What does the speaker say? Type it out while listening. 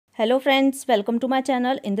Hello friends, welcome to my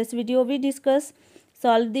channel. In this video we discuss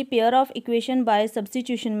solve the pair of equation by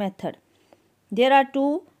substitution method. There are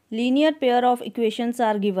two linear pair of equations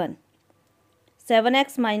are given.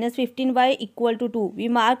 7x minus 15y equal to 2. We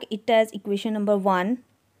mark it as equation number 1.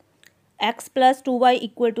 X plus 2y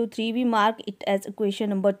equal to 3. We mark it as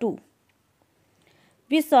equation number 2.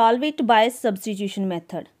 We solve it by substitution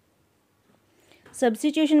method.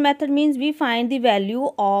 Substitution method means we find the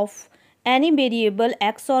value of any variable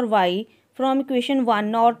x or y from equation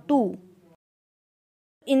 1 or 2.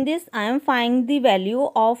 In this I am finding the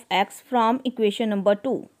value of x from equation number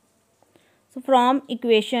 2. So from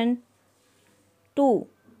equation 2.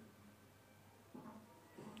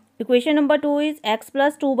 Equation number 2 is x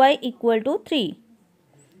plus 2y equal to 3.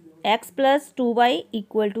 X plus 2y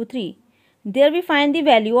equal to 3. There we find the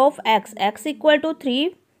value of x. X equal to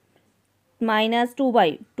 3 minus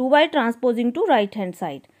 2y. 2y transposing to right hand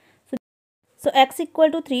side. So x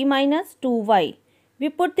equal to 3 minus 2y. We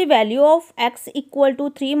put the value of x equal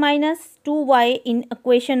to 3 minus 2y in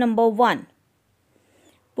equation number 1.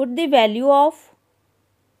 Put the value of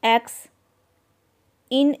x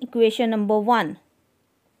in equation number 1.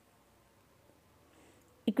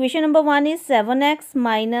 Equation number 1 is 7x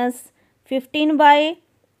minus 15y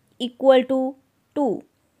equal to 2.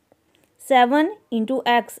 7 into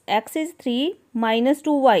x. X is 3 minus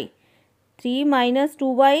 2y. 3 minus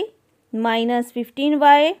 2y minus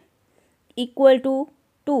 15y equal to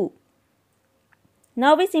 2.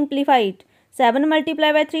 Now we simplify it. 7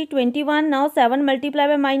 multiplied by 3, 21. Now 7 multiplied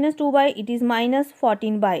by minus 2y, it is minus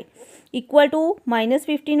 14y equal to minus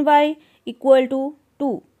 15y equal to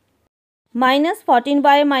 2. Minus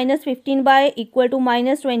 14y minus 15y equal to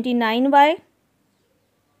minus 29y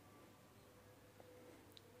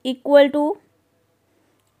equal to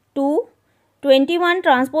 2. 21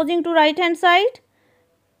 transposing to right hand side,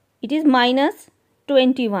 it is minus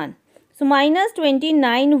 21. So minus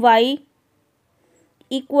 29y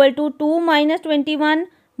equal to 2 minus 21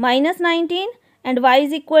 minus 19 and y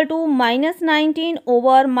is equal to minus 19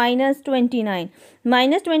 over minus 29.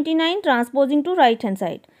 Minus 29 transposing to right hand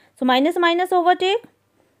side. So minus minus overtake,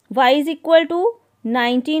 y is equal to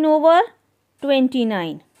 19 over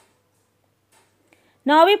 29.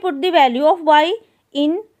 Now we put the value of y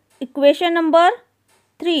in equation number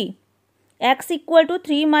 3. X equal to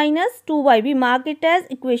 3 minus 2y. We mark it as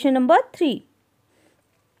equation number 3.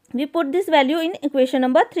 We put this value in equation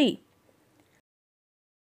number 3.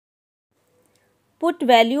 Put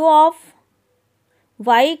value of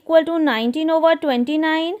y equal to 19 over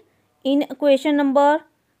 29 in equation number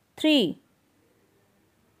 3.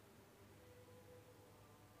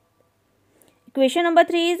 Equation number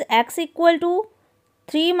 3 is x equal to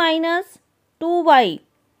 3 minus 2y.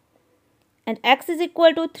 And x is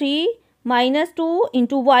equal to 3 minus 2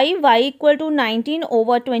 into y. Y equal to 19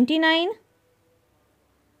 over 29.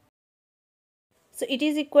 So it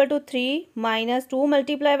is equal to 3 minus 2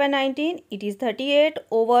 multiplied by 19. It is 38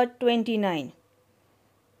 over 29.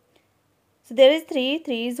 So there is 3.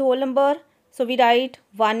 3 is whole number. So we write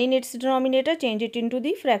 1 in its denominator. Change it into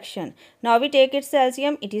the fraction. Now we take its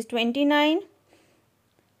LCM. It is 29.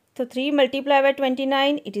 So 3 multiplied by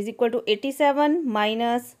 29. It is equal to 87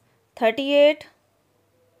 minus 38.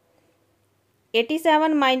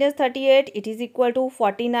 87 minus 38. It is equal to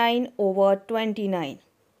 49 over 29.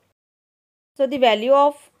 So the value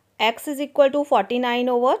of x is equal to 49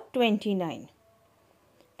 over 29.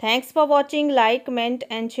 Thanks for watching. Like, comment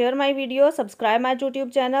and share my video. Subscribe my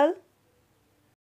YouTube channel.